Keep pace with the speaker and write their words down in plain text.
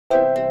Okay,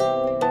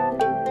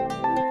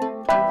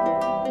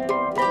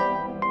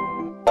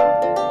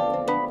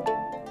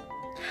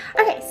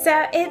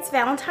 so it's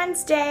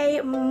Valentine's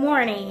Day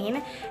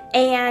morning,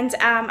 and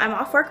I'm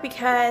off work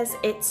because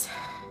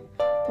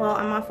well,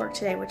 I'm off work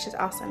today, which is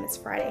awesome. It's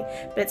Friday,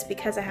 but it's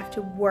because I have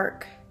to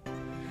work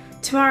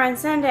tomorrow and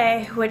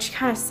Sunday, which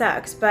kind of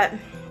sucks, but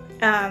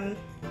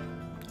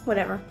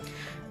whatever.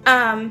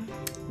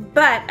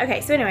 But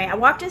okay, so anyway, I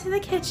walked into the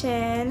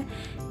kitchen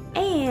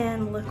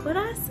and look what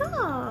I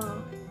saw.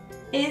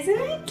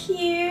 Isn't it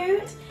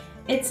cute?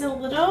 It's a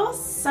little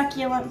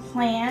succulent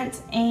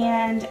plant,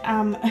 and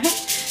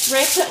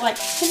Ray put like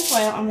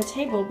tinfoil on the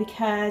table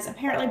because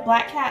apparently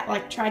Black Cat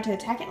like tried to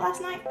attack it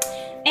last night.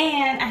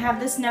 And I have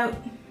this note: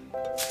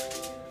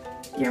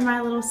 "You're my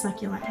little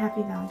succulent.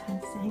 Happy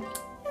Valentine's Day."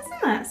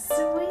 Isn't that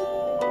sweet?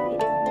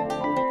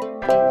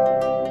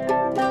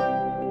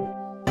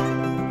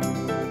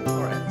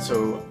 Alright,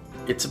 so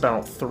it's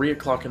about 3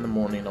 o'clock in the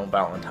morning on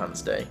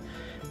Valentine's Day,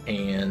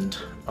 and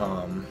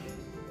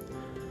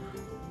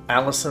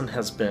Allison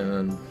has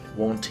been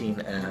wanting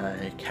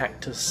a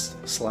cactus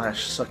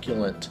slash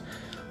succulent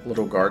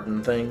little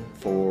garden thing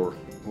for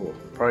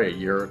probably a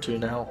year or two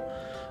now.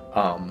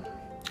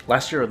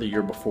 Last year or the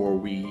year before,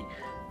 we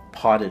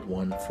potted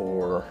one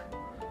for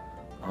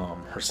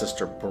her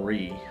sister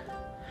Bree,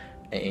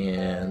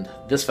 and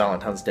this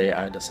Valentine's Day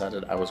I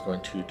decided I was going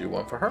to do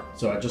one for her.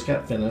 So I just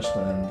got finished,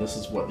 and this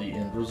is what the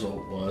end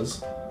result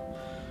was.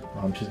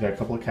 She's got a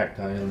couple of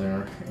cacti in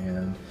there,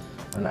 and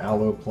an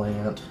aloe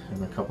plant,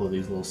 and a couple of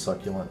these little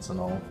succulents and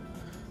all.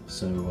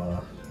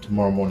 So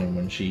tomorrow morning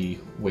when she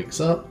wakes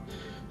up,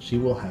 she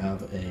will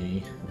have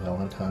a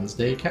Valentine's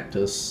Day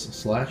cactus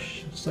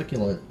slash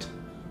succulent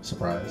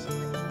surprise.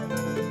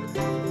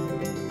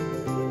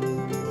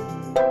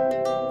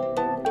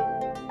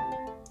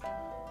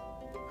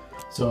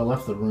 So I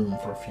left the room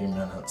for a few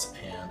minutes,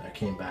 and I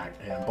came back,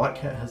 and Black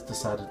Cat has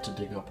decided to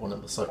dig up one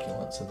of the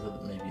succulents and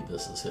that maybe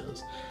this is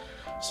his.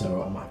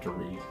 So I'm gonna have to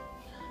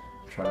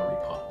try to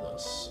repot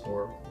this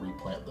or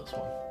replant this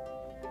one.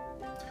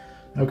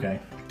 Okay,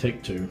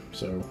 take two.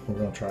 So we're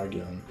gonna try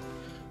again.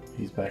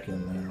 He's back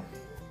in there,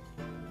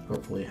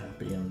 hopefully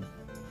happy and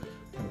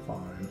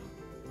fine.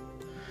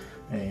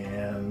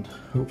 And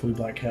hopefully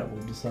Black Cat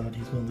will decide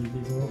he's gonna leave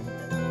these alone.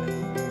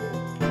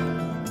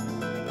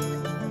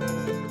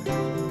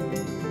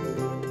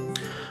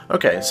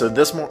 Okay, so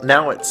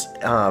now it's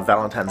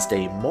Valentine's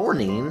Day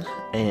morning,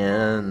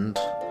 and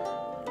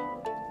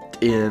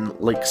in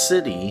Lake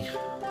City,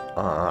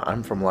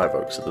 I'm from Live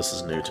Oak, so this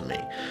is new to me,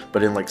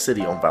 but in Lake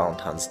City on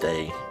Valentine's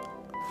Day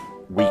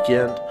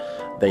weekend,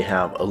 they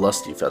have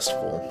Olustee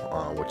Festival,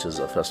 which is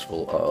a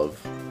festival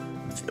of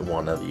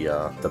one of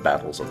the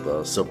battles of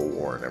the Civil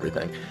War and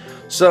everything.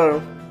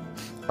 So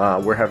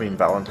we're having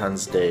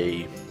Valentine's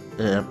Day,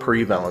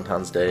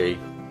 pre-Valentine's Day,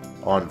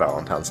 on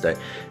Valentine's Day,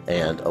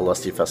 and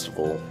Olustee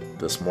Festival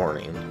this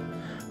morning.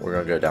 We're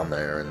gonna go down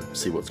there and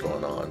see what's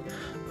going on.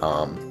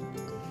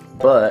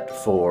 But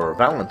for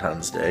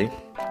Valentine's Day,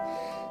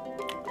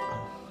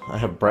 I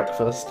have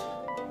breakfast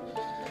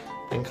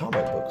and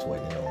comic books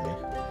waiting on me.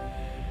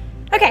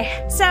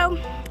 Okay, so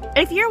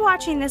if you're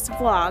watching this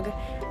vlog,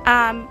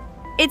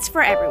 it's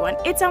for everyone.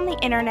 It's on the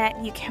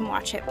internet, you can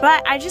watch it.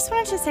 But I just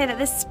wanted to say that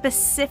this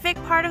specific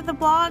part of the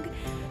vlog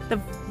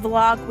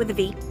with a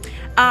V,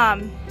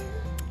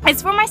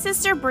 it's for my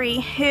sister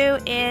Bree, who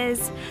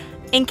is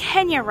in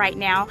Kenya right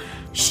now.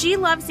 She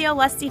loves the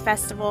Olustee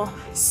Festival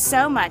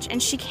so much,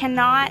 and she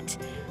cannot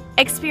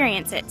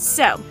experience it.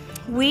 So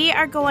we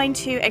are going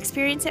to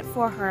experience it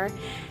for her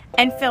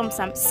and film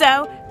some.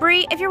 So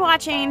Bree, if you're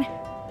watching,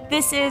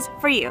 this is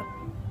for you.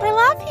 We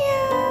love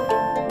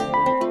you.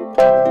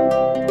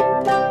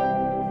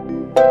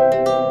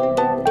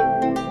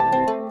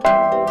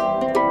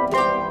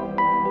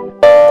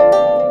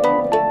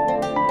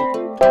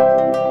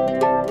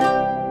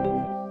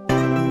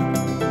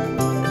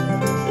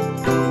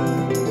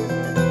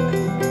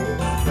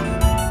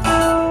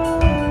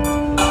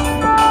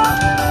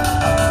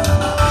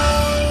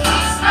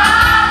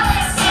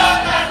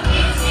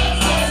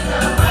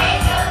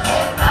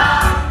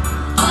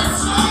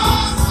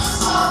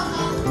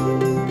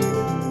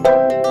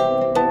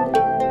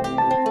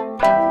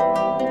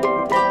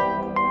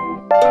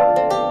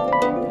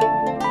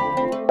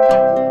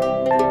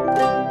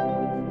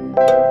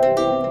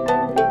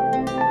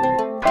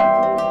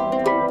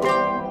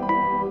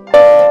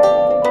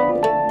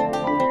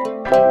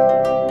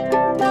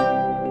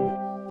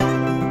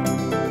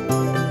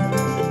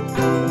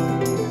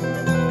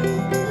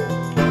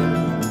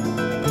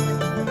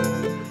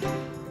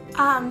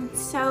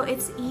 So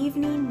it's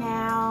evening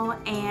now,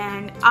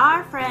 and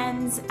our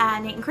friends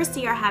Nate and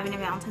Christy are having a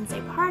Valentine's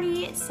Day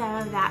party, so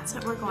that's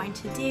what we're going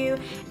to do.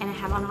 And I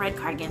have on a red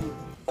cardigan,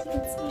 you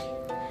can see,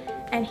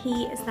 and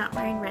he is not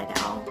wearing red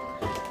at all.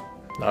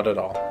 Not at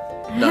all.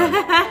 None.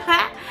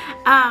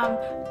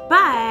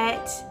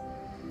 But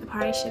the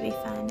party should be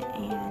fun,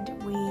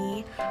 and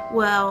we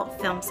will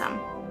film some.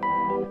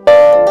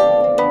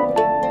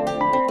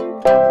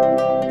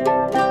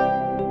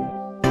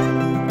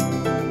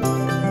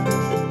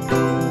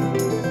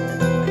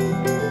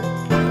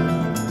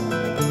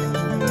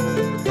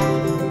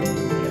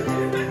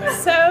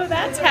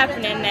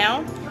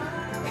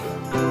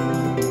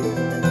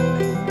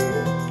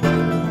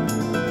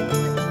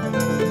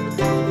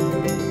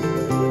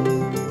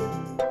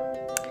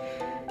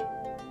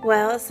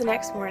 Well, it's the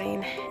next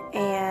morning,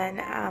 and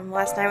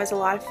last night was a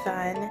lot of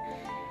fun.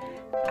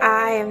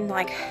 I am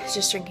like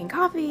just drinking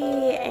coffee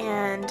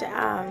and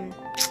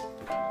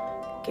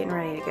getting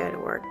ready to go to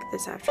work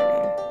this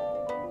afternoon.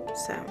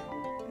 So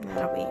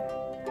that'll be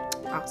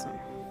awesome.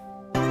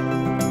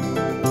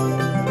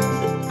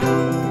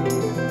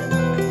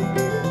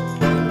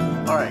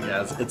 Alright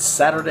guys, it's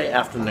Saturday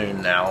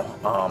afternoon now.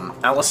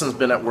 Allison's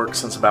been at work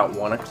since about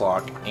 1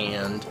 o'clock,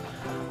 and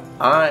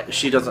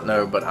she doesn't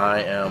know, but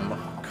I am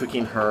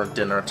cooking her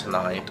dinner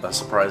tonight, a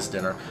surprise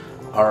dinner.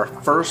 Our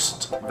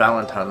first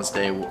Valentine's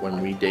Day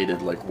when we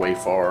dated, like way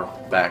far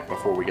back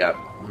before we got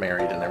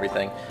married and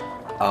everything,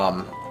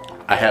 I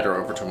had her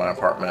over to my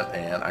apartment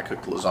and I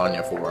cooked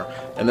lasagna for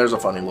her. And there's a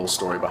funny little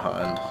story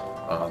behind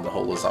the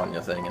whole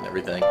lasagna thing and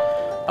everything.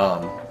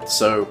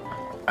 So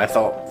I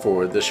thought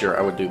for this year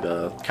I would do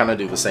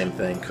the same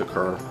thing, cook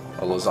her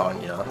a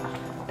lasagna,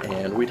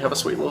 and we'd have a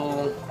sweet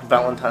little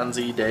Valentine's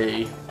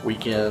Day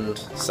weekend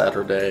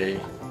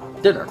Saturday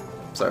dinner.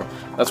 So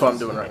that's what I'm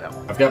doing right now.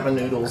 I've got my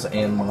noodles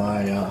and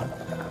my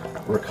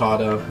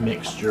ricotta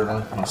mixture,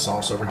 my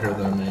sauce over here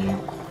that I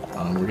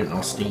made. We're getting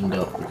all steamed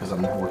up because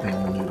I'm working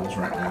on the noodles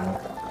right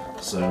now.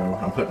 So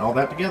I'm putting all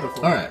that together for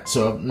you. Alright,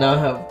 so now I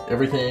have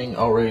everything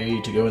all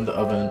ready to go in the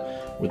oven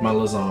with my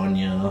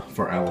lasagna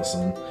for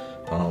Allison.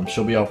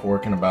 She'll be off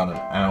work in about an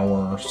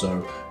hour,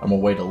 so I'm going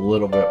to wait a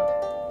little bit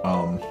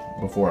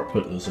before I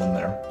put this in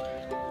there.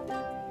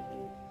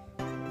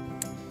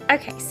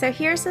 Okay, so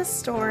here's the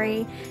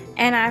story,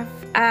 and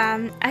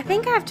I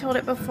think I've told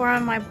it before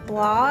on my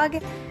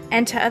blog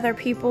and to other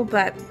people,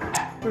 but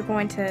we're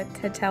going to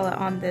tell it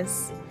on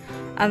this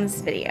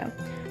video.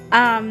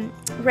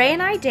 Ray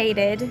and I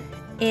dated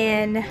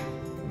in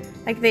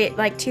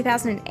like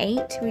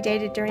 2008. We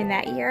dated during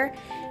that year,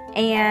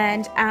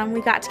 and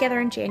we got together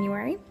in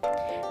January.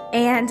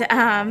 And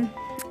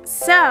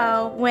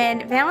so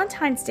when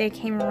Valentine's Day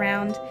came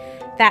around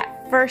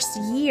that first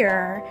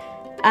year,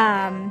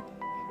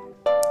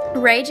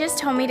 Ray just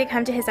told me to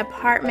come to his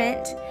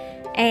apartment,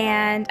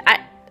 and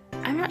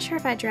I'm not sure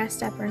if I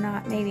dressed up or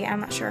not. Maybe, I'm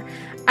not sure.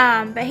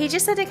 But he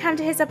just said to come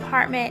to his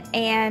apartment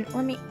and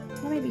let me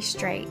be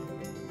straight.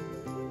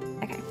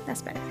 Okay,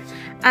 that's better.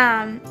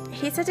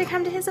 He said to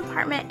come to his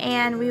apartment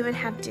and we would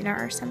have dinner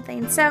or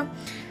something. So,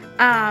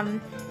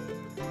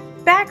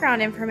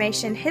 background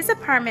information: his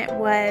apartment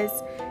was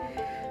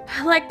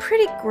like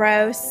pretty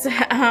gross. You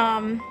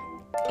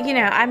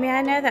know, I mean,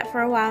 I know that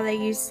for a while they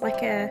used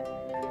like an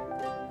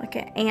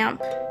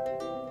amp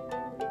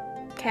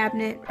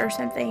cabinet or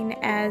something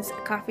as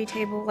a coffee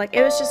table. Like,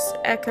 it was just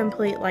a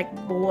complete like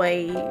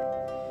boy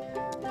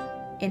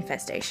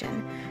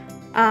infestation.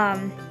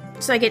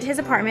 So I get to his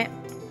apartment.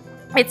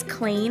 It's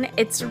clean.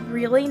 It's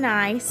really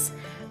nice.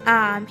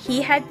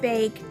 He had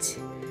baked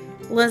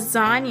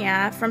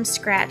lasagna from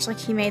scratch. Like,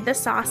 he made the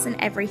sauce and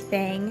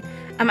everything.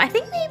 I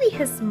think maybe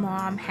his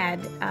mom had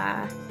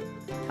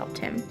helped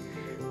him.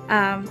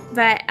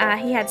 But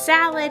he had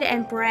salad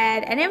and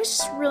bread, and it was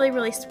just really,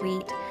 really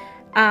sweet.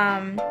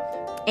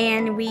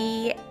 And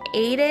we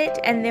ate it,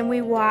 and then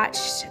we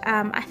watched,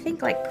 I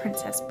think, like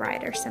Princess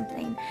Bride or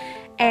something.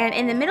 And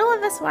in the middle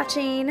of us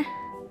watching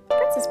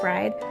Princess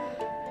Bride,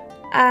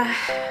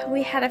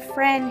 we had a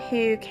friend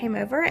who came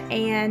over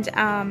and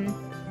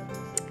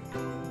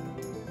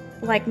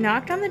like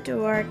knocked on the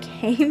door,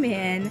 came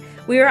in.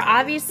 We were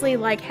obviously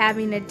like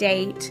having a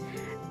date.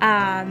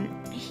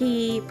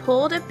 He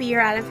pulled a beer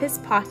out of his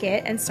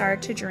pocket and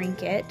started to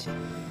drink it,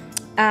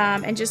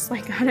 and just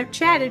like kind of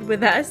chatted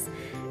with us.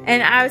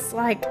 And I was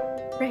like,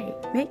 Ray,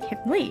 make him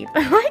leave.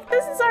 Like,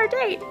 this is our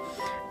date.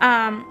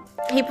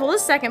 He pulled a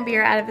second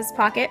beer out of his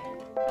pocket,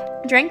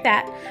 drank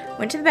that,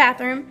 went to the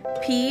bathroom,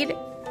 peed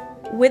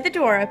with the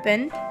door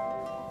open,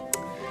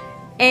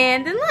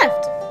 and then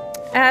left.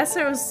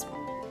 So it was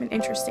an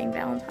interesting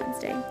Valentine's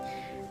Day.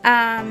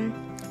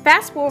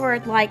 Fast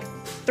forward like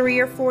 3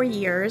 or 4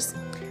 years.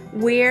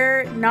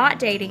 We're not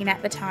dating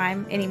at the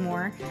time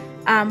anymore.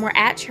 We're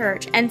at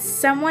church, and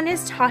someone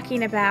is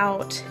talking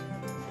about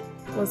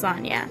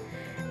lasagna.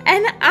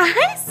 And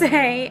I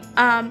say,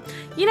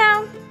 you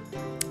know,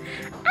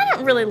 I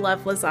don't really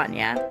love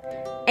lasagna.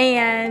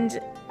 And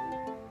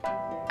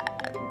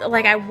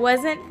like, I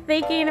wasn't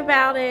thinking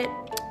about it.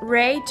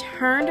 Ray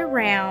turned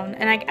around,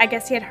 and I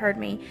guess he had heard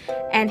me,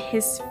 and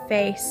his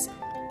face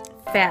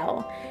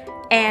fell.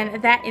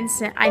 And that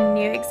instant, I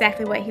knew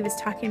exactly what he was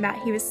talking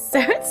about. He was so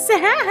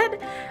sad,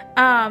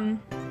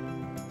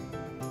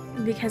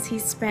 because he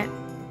spent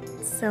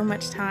so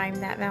much time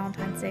that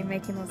Valentine's Day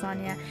making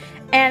lasagna.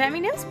 And I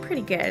mean, it was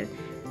pretty good.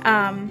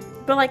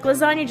 But like,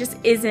 lasagna just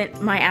isn't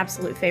my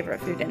absolute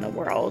favorite food in the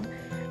world.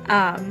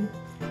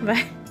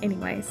 But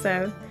anyway,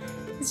 so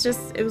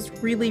it was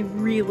really,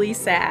 really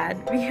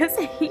sad, because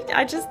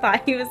I just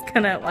thought he was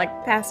gonna like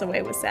pass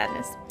away with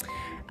sadness.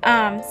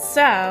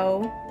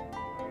 So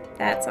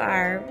that's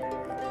our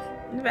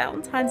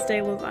Valentine's Day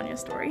lasagna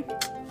story.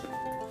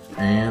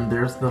 And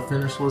there's the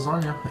finished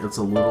lasagna. It's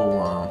a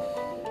little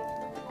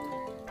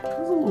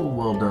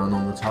well done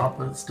on the top,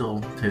 but it's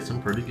still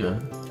tasting pretty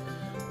good.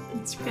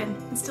 It's good.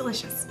 It's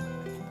delicious.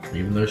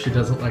 Even though she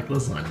doesn't like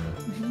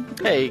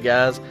lasagna. Hey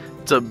guys,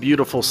 it's a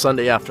beautiful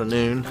Sunday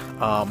afternoon.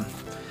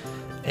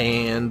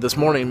 And this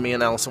morning me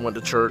and Allison went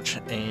to church,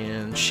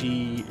 and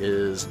she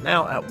is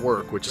now at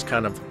work, which is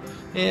kind of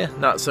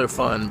not so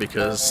fun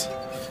because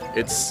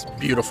it's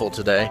beautiful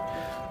today.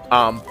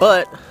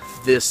 But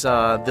this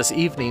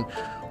evening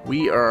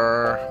we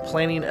are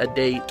planning a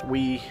date.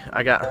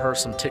 I got her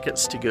some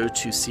tickets to go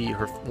to see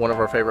one of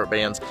our favorite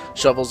bands,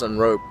 Shovels and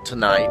Rope,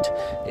 tonight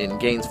in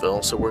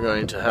Gainesville. So we're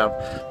going to have,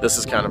 this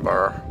is kind of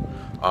our,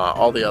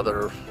 all the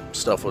other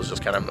stuff was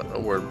just kind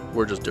of,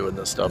 we're just doing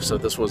this stuff. So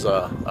this was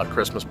a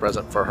Christmas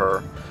present for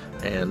her,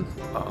 and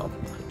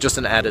just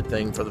an added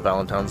thing for the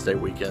Valentine's Day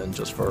weekend,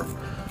 just for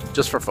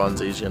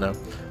funsies, you know.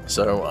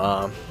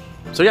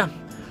 So yeah,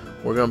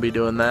 we're going to be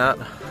doing that.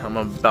 I'm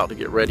about to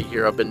get ready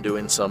here. I've been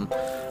doing some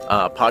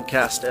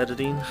podcast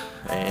editing,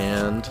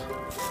 and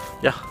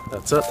yeah,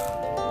 that's it.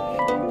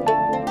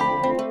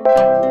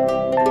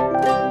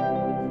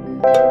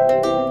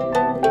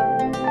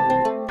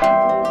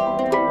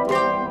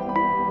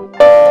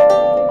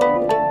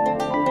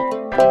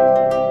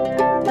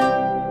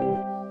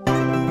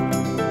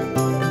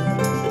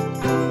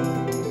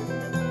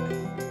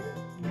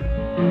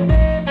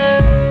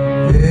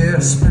 Yeah,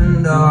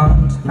 spend our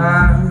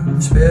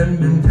time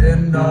spending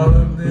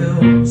 $10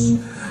 bills.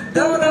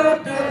 Da, da,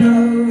 da,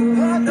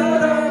 da, da,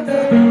 da, da.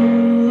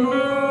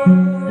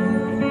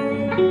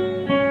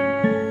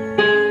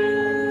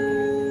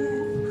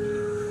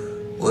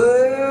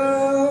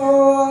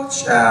 Well,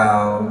 watch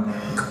out,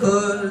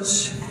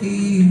 'cause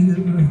here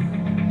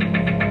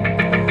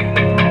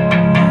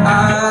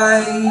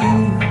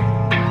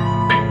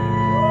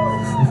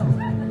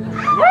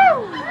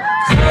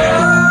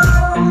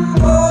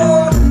come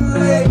on,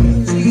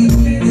 lazy,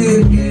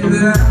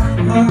 get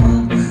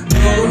home,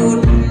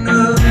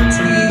 golden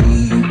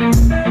tea.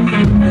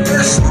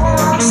 This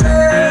one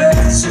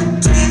says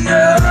city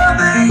of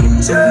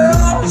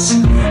angels.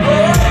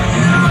 Oh,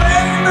 you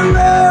ain't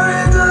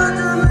very good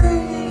to me.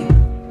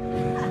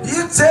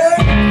 You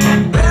take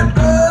that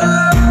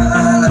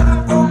blood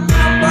from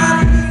my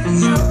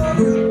body,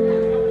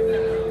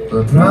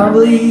 but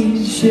probably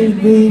should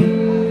be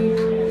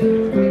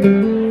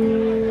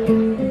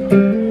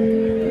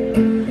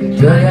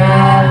drug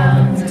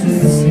out to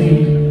the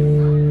sea,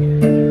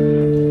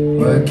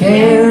 where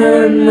can't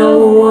hurt no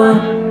one,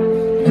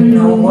 and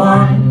no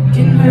one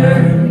can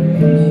hurt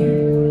you.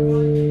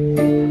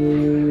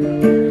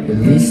 At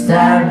least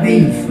I'd be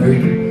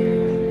free,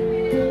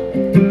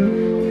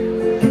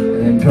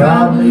 and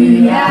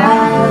probably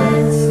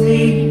I'd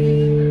sleep.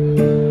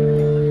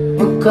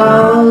 What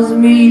caused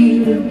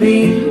me to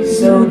be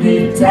so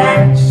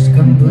detached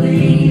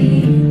completely?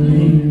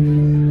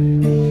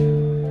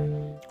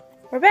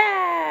 We're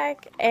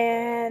back,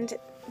 and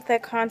the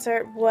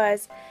concert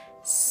was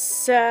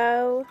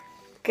so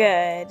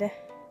good. It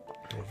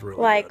was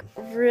really Like,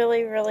 good.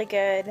 really, really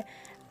good.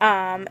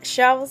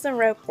 Shovels and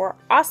Rope were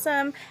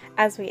awesome,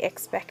 as we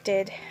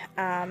expected.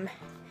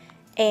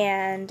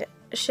 And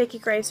Shakey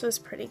Grace was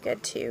pretty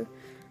good, too.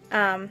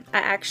 I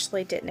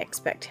actually didn't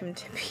expect him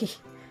to be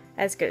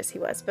as good as he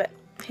was, but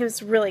he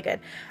was really good.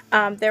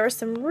 There were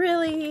some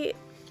really,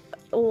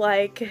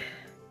 like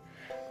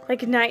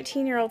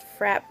 19-year-old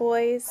frat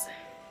boys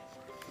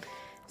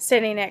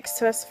sitting next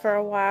to us for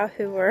a while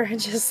who were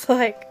just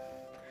like,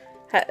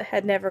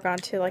 had never gone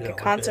to like a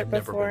concert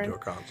before. Never been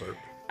to a concert.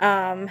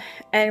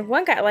 And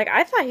one guy, like,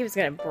 I thought he was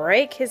gonna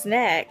break his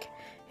neck.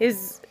 He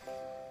was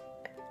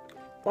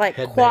like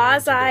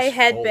quasi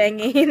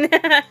headbanging.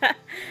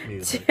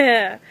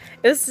 Yeah,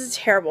 it was just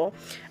terrible.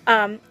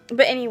 But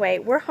anyway,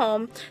 we're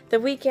home. The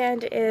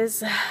weekend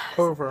is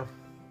Over.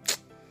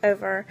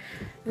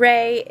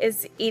 Ray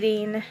is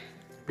eating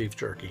Beef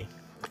jerky.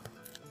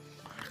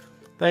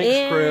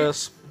 Thanks,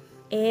 Chris.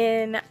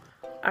 in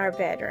our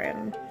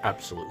bedroom.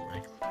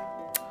 Absolutely.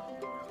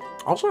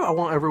 Also, I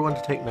want everyone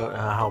to take note of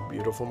how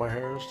beautiful my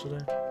hair is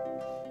today.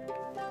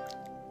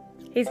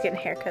 He's getting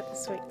a haircut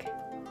this week.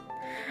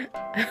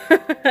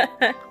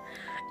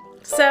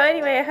 So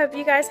anyway, I hope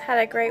you guys had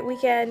a great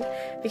weekend,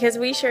 because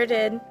we sure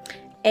did.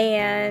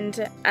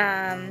 And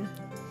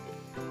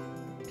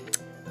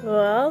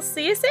we'll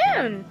see you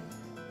soon.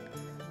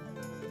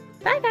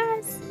 Bye,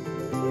 guys.